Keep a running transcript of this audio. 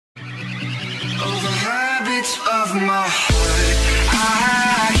beats of my heart,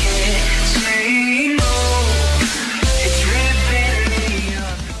 I can't say no. It's ripping me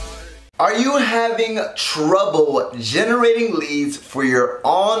apart. Are you having trouble generating leads for your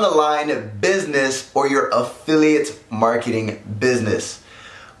online business or your affiliate marketing business?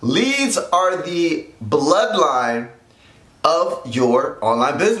 Leads are the bloodline of your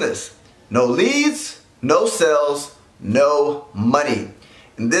online business. No leads, no sales, no money.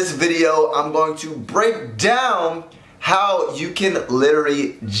 In this video, I'm going to break down how you can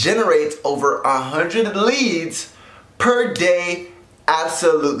literally generate over 100 leads per day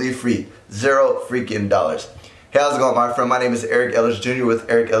absolutely free. Zero freaking dollars. Hey, how's it going, my friend? My name is Eric Ellis Jr. with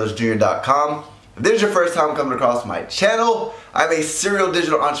EricEllisJr.com. If this is your first time coming across my channel, I'm a serial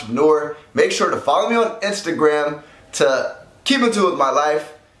digital entrepreneur. Make sure to follow me on Instagram to keep in tune with my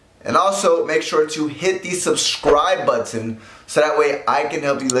life. And also make sure to hit the subscribe button so that way I can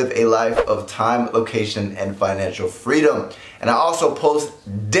help you live a life of time, location, and financial freedom. And I also post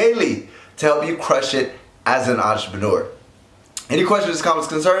daily to help you crush it as an entrepreneur. Any questions, comments,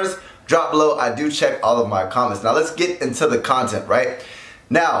 concerns, drop below. I do check all of my comments. Now let's get into the content, right?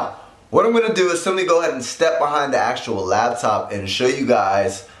 Now, what I'm gonna do is simply go ahead and step behind the actual laptop and show you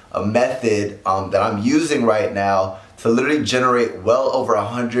guys a method that I'm using right now to literally generate well over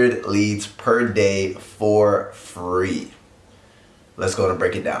 100 leads per day for free. Let's go and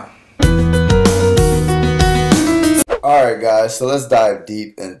break it down. Alright guys, so let's dive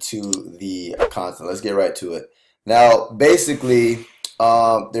deep into the content. Let's get right to it. Now basically,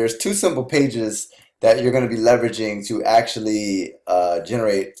 there's two simple pages that you're going to be leveraging to actually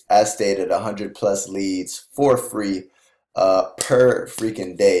generate, as stated, 100 plus leads for free per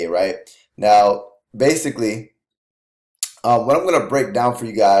freaking day, right? Now basically, what I'm going to break down for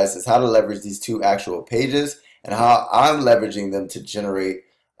you guys is how to leverage these two actual pages and how I'm leveraging them to generate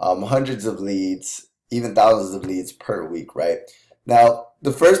hundreds of leads, even thousands of leads per week, right? Now,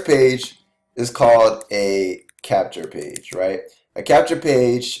 the first page is called a capture page, right? A capture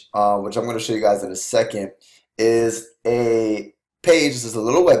page, which I'm going to show you guys in a second, is a page. This is a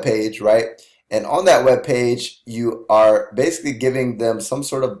little web page, right? And on that web page, you are basically giving them some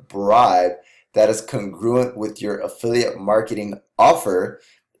sort of bribe that is congruent with your affiliate marketing offer.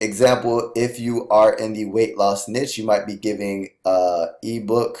 Example, if you are in the weight loss niche, you might be giving an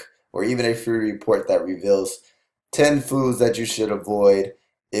ebook or even a free report that reveals 10 foods that you should avoid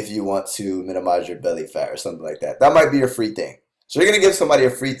if you want to minimize your belly fat or something like that. That might be your free thing. So you're going to give somebody a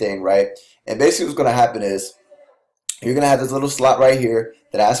free thing, right? And basically what's going to happen is you're going to have this little slot right here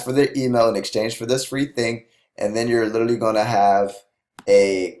that asks for their email in exchange for this free thing. And then you're literally going to have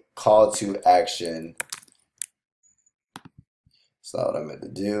a call to action. So what I meant to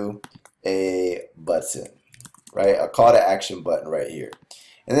do, a button, right? A call to action button right here.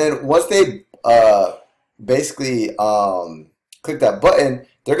 And then once they basically click that button,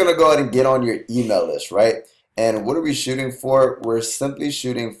 they're gonna go ahead and get on your email list, right? And what are we shooting for? We're simply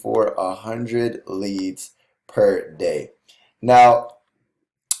shooting for 100 leads per day. Now,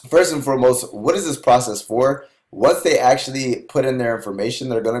 first and foremost, what is this process for? Once they actually put in their information,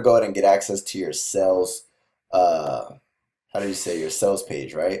 they're going to go ahead and get access to your sales, your sales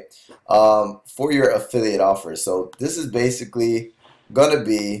page, right? For your affiliate offer. So this is basically going to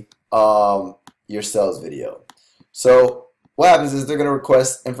be your sales video. So what happens is they're going to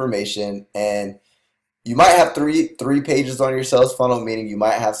request information, and you might have three pages on your sales funnel, meaning you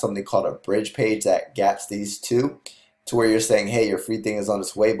might have something called a bridge page that gaps these two, to where you're saying, hey, your free thing is on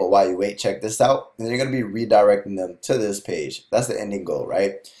its way, but while you wait, check this out. And you're going to be redirecting them to this page. That's the ending goal,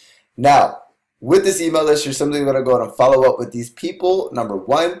 right? Now, with this email list, you're simply going to go and follow up with these people, number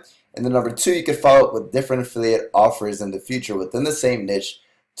one. And then number two, you can follow up with different affiliate offers in the future within the same niche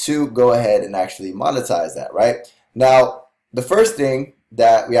to go ahead and actually monetize that, right? Now, the first thing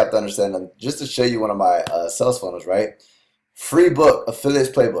that we have to understand, and just to show you one of my sales funnels, right? Free book, affiliates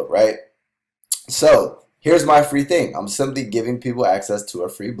playbook, right? So here's my free thing. I'm simply giving people access to a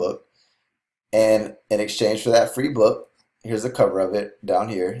free book. And in exchange for that free book, here's the cover of it down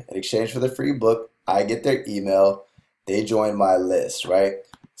here. In exchange for the free book, I get their email. They join my list, right?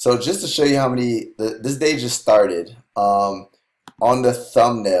 So just to show you how many, this day just started. On the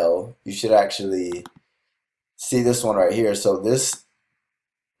thumbnail, you should actually see this one right here. So this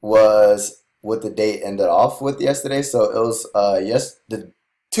was what the date ended off with yesterday. So it was,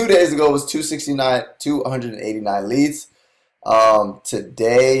 2 days ago was 289 leads.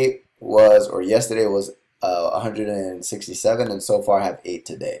 Today was, or yesterday was 167, and so far I have 8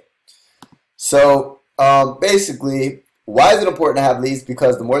 today. So basically, why is it important to have leads?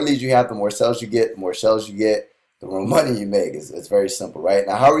 Because the more leads you have, the more sales you get. The more sales you get, the more money you make. It's very simple, right?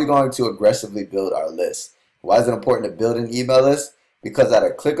 Now, how are we going to aggressively build our list? Why is it important to build an email list? Because at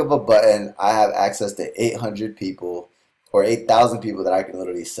a click of a button, I have access to 800 people or 8,000 people that I can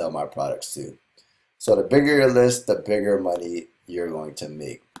literally sell my products to. So the bigger your list, the bigger money you're going to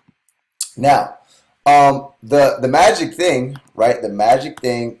make. Now, the magic thing, right? The magic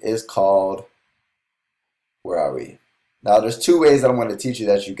thing is called, where are we? Now, there's two ways that I'm going to teach you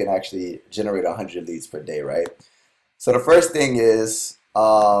that you can actually generate 100 leads per day, right? So the first thing is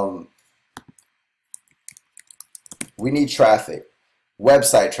we need traffic,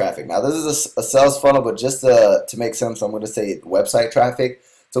 website traffic. Now, this is a sales funnel, but just to make sense, I'm going to say website traffic.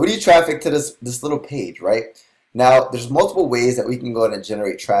 So we need traffic to this little page, right? Now, there's multiple ways that we can go ahead and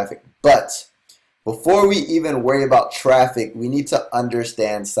generate traffic, but before we even worry about traffic, we need to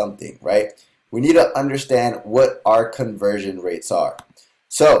understand something, right? We need to understand what our conversion rates are.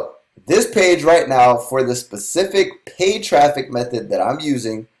 So this page right now for the specific paid traffic method that I'm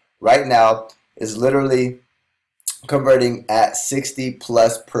using right now is literally converting at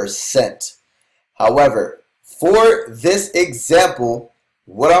 60+%. However, for this example,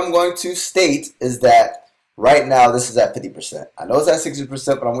 what I'm going to state is that right now this is at 50%. I know it's at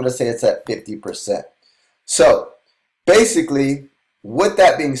 60%, but I'm going to say it's at 50%. So basically, with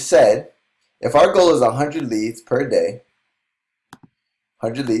that being said, if our goal is 100 leads per day,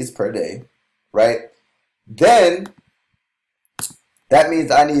 100 leads per day, right? Then that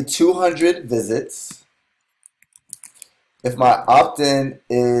means I need 200 visits. If my opt-in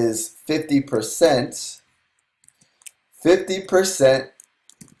is 50%, 50%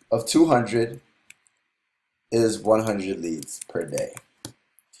 of 200 is 100 leads per day.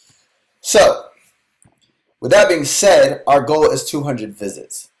 So, with that being said, our goal is 200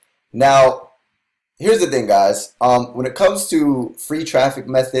 visits. Now, here's the thing, guys. When it comes to free traffic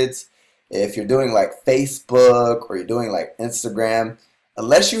methods, if you're doing like Facebook or you're doing like Instagram,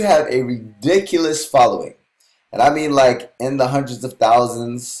 unless you have a ridiculous following, and I mean like in the hundreds of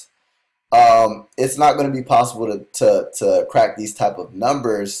thousands, it's not going to be possible to crack these type of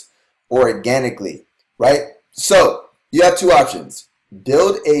numbers organically, right? So you have two options.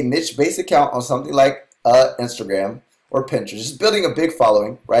 Build a niche based account on something like Instagram or Pinterest, just building a big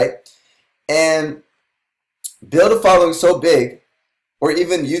following, right? And build a following so big, or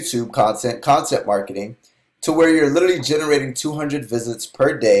even YouTube content marketing, to where you're literally generating 200 visits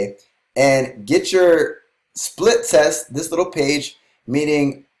per day, and get your split test this little page,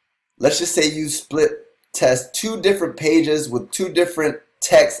 meaning let's just say you split test two different pages with two different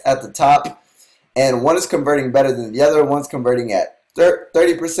texts at the top, and one is converting better than the other, one's converting at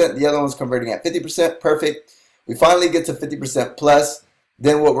 30%, the other one's converting at 50%, perfect. We finally get to 50% plus.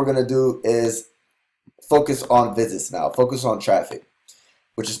 Then what we're going to do is focus on visits now, focus on traffic,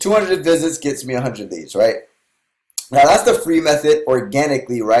 which is 200 visits gets me 100 leads, right? Now that's the free method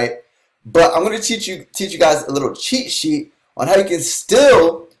organically, right? But I'm going to teach you guys a little cheat sheet on how you can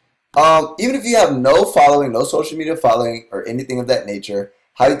still, even if you have no following, no social media following or anything of that nature,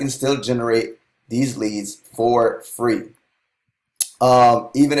 how you can still generate these leads for free.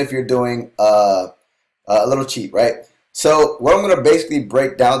 Even if you're doing a little cheat, right? So what I'm going to basically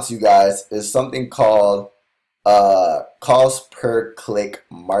break down to you guys is something called cost per click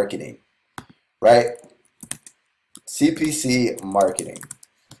marketing, right? CPC marketing.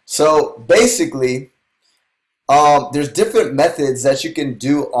 So basically, there's different methods that you can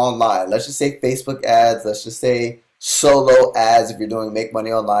do online. Let's just say Facebook ads. Let's just say solo ads if you're doing make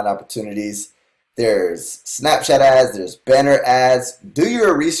money online opportunities. There's Snapchat ads, there's banner ads. Do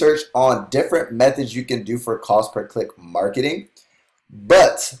your research on different methods you can do for cost per click marketing.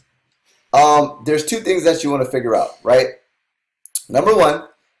 But there's two things that you want to figure out, right? Number one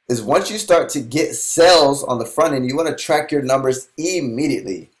is once you start to get sales on the front end, you want to track your numbers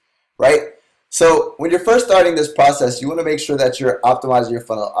immediately, right? So when you're first starting this process, you want to make sure that you're optimizing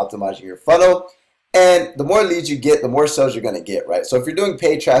your funnel. And the more leads you get, the more sales you're going to get, right? So if you're doing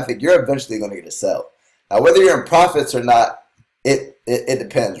paid traffic, you're eventually going to get a sale. Now, whether you're in profits or not, it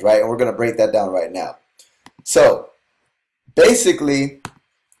depends, right? And we're going to break that down right now. So basically,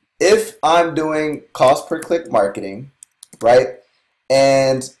 if I'm doing cost per click marketing, right?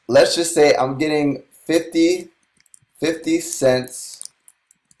 And let's just say I'm getting 50 cents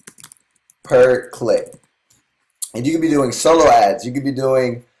per click. And you could be doing solo ads. You could be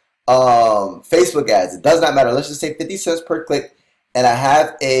doing Facebook ads. It does not matter. Let's just say 50 cents per click, and I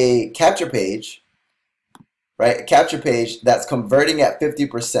have a capture page, right? A capture page that's converting at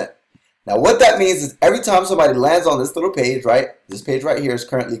 50%. Now what that means is every time somebody lands on this little page, right? This page right here is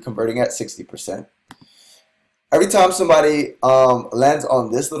currently converting at 60%. Every time somebody lands on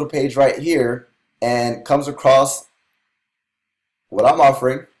this little page right here and comes across what I'm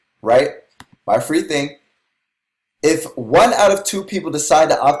offering, right? My free thing, If 1 out of 2 people decide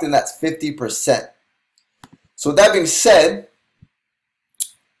to opt in, that's 50%. So with that being said,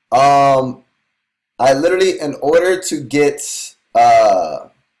 I literally, in order to get,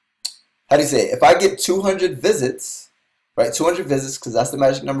 how do you say it? If I get 200 visits, right, 200 visits, because that's the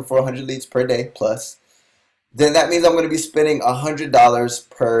magic number for 100 leads per day plus, then that means I'm going to be spending $100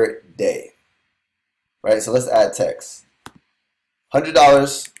 per day, right? So let's add text.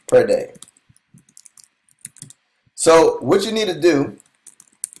 $100 per day. So what you need to do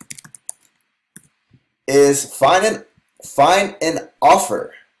is find an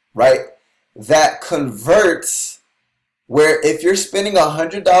offer, right, that converts, where if you're spending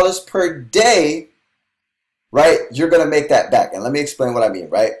 $100 per day, right, you're going to make that back. And let me explain what I mean,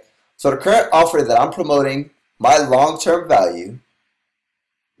 right? So the current offer that I'm promoting, my long-term value,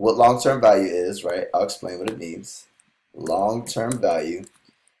 what long-term value is, right? I'll explain what it means. Long-term value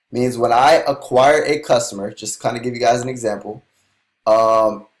means when I acquire a customer, just to kind of give you guys an example,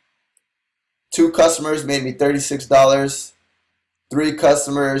 2 customers made me $36, 3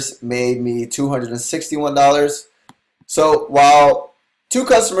 customers made me $261. So while 2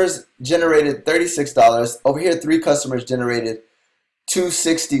 customers generated $36, over here 3 customers generated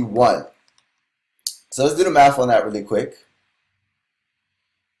 $261. So let's do the math on that really quick.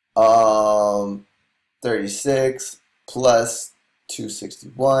 36 plus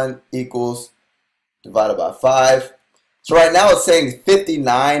 261 equals divided by 5. So right now it's saying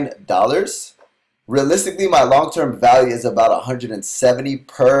 $59. Realistically, my long-term value is about $170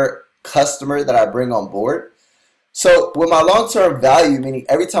 per customer that I bring on board. So with my long-term value, meaning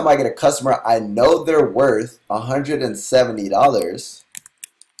every time I get a customer, I know they're worth $170,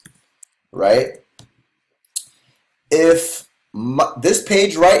 right? If this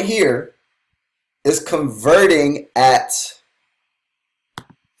page right here is converting at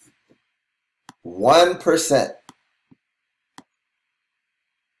 1%,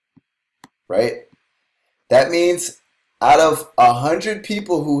 right? That means out of 100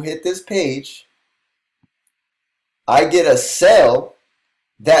 people who hit this page, I get a sale.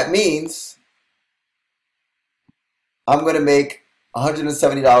 That means I'm going to make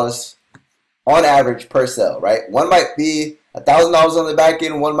 $170 on average per sale, right? One might be $1,000 on the back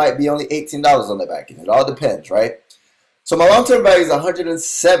end, one might be only $18 on the back end. It all depends, right? So my long-term value is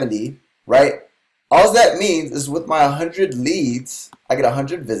 170, right? All that means is with my 100 leads, I get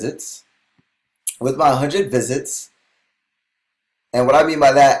 100 visits. With my 100 visits, and what I mean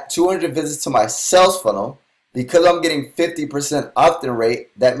by that, 200 visits to my sales funnel, because I'm getting 50% opt-in rate,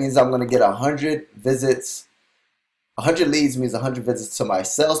 that means I'm going to get 100 visits. 100 leads means 100 visits to my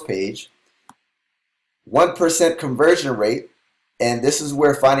sales page. 1% conversion rate, and this is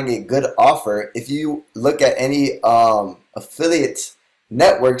where finding a good offer, if you look at any affiliate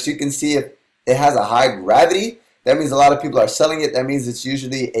networks, you can see if it has a high gravity, that means a lot of people are selling it. That means it's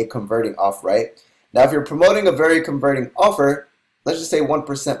usually a converting offer, right? Now, if you're promoting a very converting offer, let's just say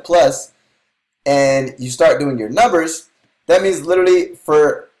 1% plus, and you start doing your numbers, that means literally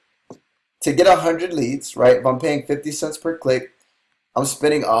to get 100 leads, right? If I'm paying 50 cents per click, I'm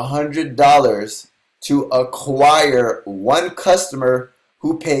spending $100 to acquire 1 customer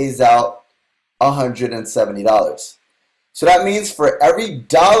who pays out $170. So that means for every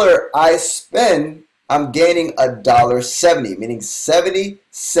dollar I spend, I'm gaining $1.70, meaning 70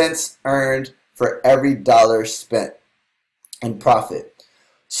 cents earned for every dollar spent in profit.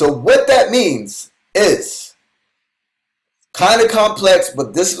 So what that means is kind of complex,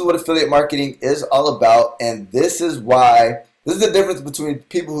 but this is what affiliate marketing is all about, and this is the difference between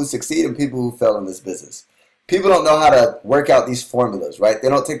people who succeed and people who fail in this business. People don't know how to work out these formulas, right? They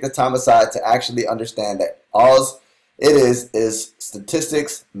don't take the time aside to actually understand that all it is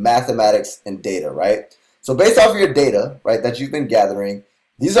statistics, mathematics, and data, right? So based off of your data, right, that you've been gathering,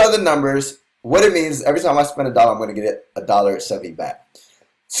 these are the numbers. What it means, every time I spend $1, I'm going to get $1.70 back.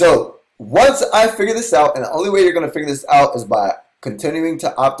 So once I figure this out, and the only way you're going to figure this out is by continuing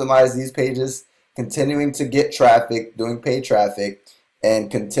to optimize these pages, continuing to get traffic, doing paid traffic, and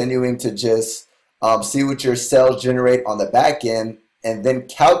continuing to just see what your sales generate on the back end, and then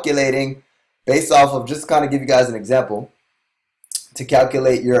calculating based off of, just kind of give you guys an example, to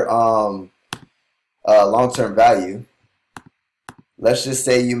calculate your long-term value. Let's just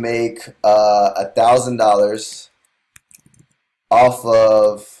say you make $1,000 off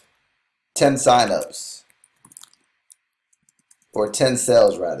of 10 signups, or 10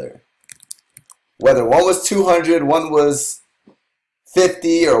 sales rather. Whether one was 200, one was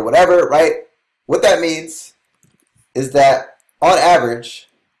 50 or whatever, right? What that means is that on average,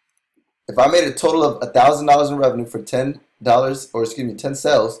 if I made a total of $1,000 in revenue for $10, or excuse me, 10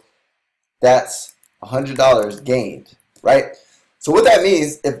 sales, that's $100 gained, right? So what that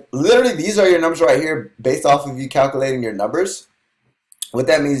means, if literally these are your numbers right here based off of you calculating your numbers, what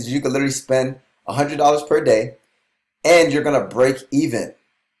that means is you could literally spend $100 per day and you're going to break even.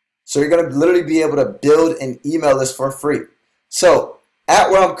 So you're going to literally be able to build an email list for free. So at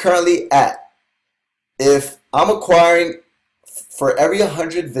where I'm currently at, if I'm acquiring for every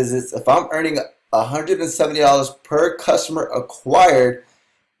 100 visits, if I'm earning $170 per customer acquired,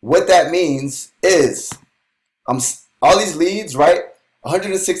 what that means is all these leads, right?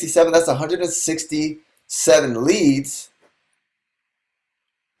 167, that's 167 leads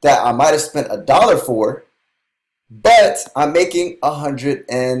that I might have spent $1 for, but I'm making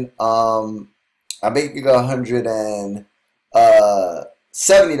 $170, or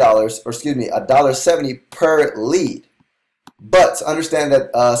excuse me, $1.70 per lead. But understand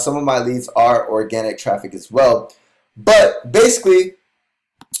that some of my leads are organic traffic as well. But basically,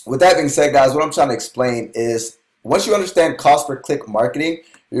 with that being said, guys, what I'm trying to explain is once you understand cost per click marketing,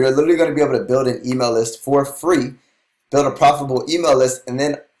 you're literally going to be able to build an email list for free, build a profitable email list, and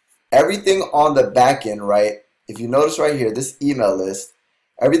then everything on the back end, right? If you notice right here, this email list,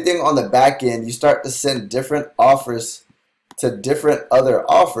 everything on the back end, you start to send different offers to different other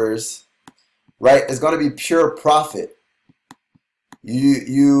offers, right? It's going to be pure profit.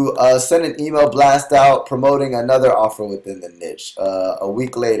 You send an email blast out promoting another offer within the niche a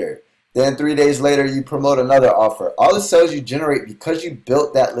week later. Then 3 days later, you promote another offer. All the sales you generate because you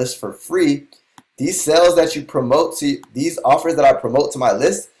built that list for free, these sales that you promote to, these offers that I promote to my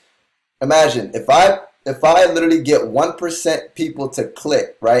list, imagine if I literally get 1% people to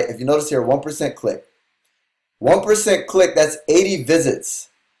click, right? If you notice here, 1% click. 1% click, that's 80 visits.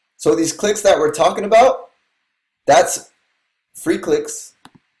 So these clicks that we're talking about, that's free clicks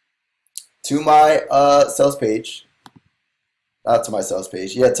to my sales page. Not to my sales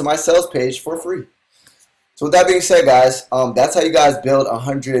page. Yeah, to my sales page for free. So with that being said, guys, that's how you guys build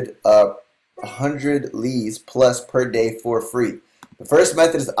 100 leads plus per day for free. The first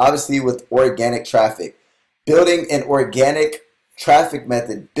method is obviously with organic traffic. Building an organic traffic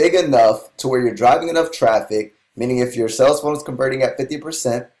method big enough to where you're driving enough traffic, meaning if your sales funnel is converting at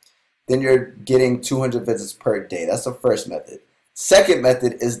 50%, then you're getting 200 visits per day. That's the first method. Second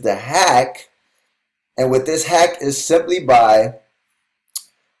method is the hack. And with this hack is simply by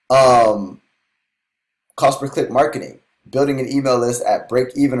cost per click marketing, building an email list at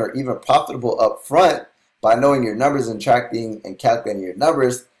break even or even profitable up front by knowing your numbers and tracking and calculating your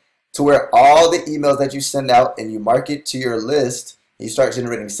numbers to where all the emails that you send out and you market to your list and you start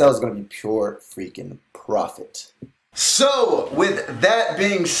generating sales is going to be pure freaking profit. So with that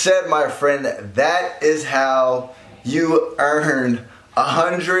being said, my friend, that is how you earn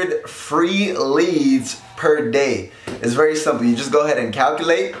 100 free leads per day. It's very simple. You just go ahead and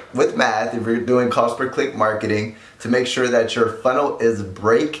calculate with math if you're doing cost per click marketing to make sure that your funnel is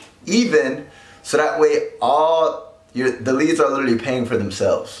break even, so that way the leads are literally paying for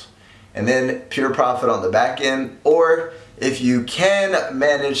themselves. And then pure profit on the back end. Or if you can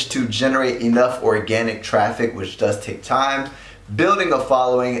manage to generate enough organic traffic, which does take time, building a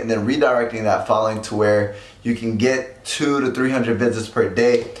following and then redirecting that following to where you can get 200 to 300 visits per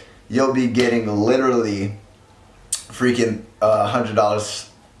day, you'll be getting literally freaking $100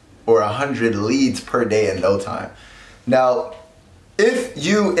 or 100 leads per day in no time. Now, if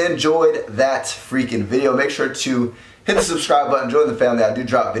you enjoyed that freaking video, make sure to hit the subscribe button, join the family. I do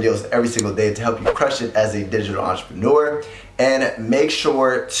drop videos every single day to help you crush it as a digital entrepreneur. And make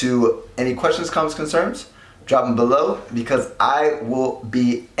sure to, any questions, comments, concerns, drop them below because I will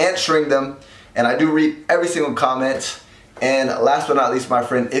be answering them. And I do read every single comment. And last but not least, my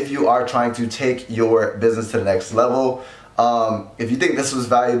friend, if you are trying to take your business to the next level, if you think this was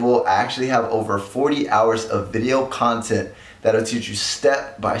valuable, I actually have over 40 hours of video content that'll teach you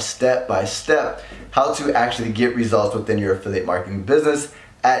step by step how to actually get results within your affiliate marketing business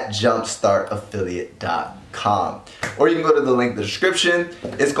at jumpstartaffiliate.com. Or you can go to the link in the description.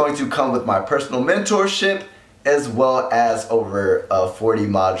 It's going to come with my personal mentorship as well as over 40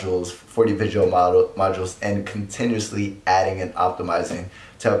 modules, 40 visual modules, and continuously adding and optimizing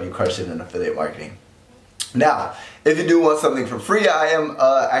to help you crush it in affiliate marketing. Now, if you do want something for free, I am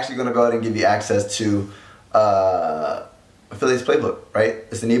actually going to go ahead and give you access to Affiliates Playbook, right?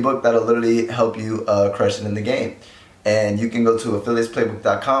 It's an ebook that'll literally help you crush it in the game. And you can go to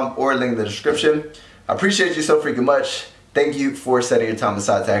affiliatesplaybook.com or link in the description. I appreciate you so freaking much. Thank you for setting your time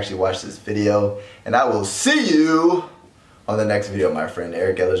aside to actually watch this video. And I will see you on the next video, my friend.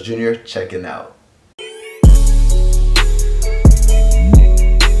 Eric Ellis Jr. checking out.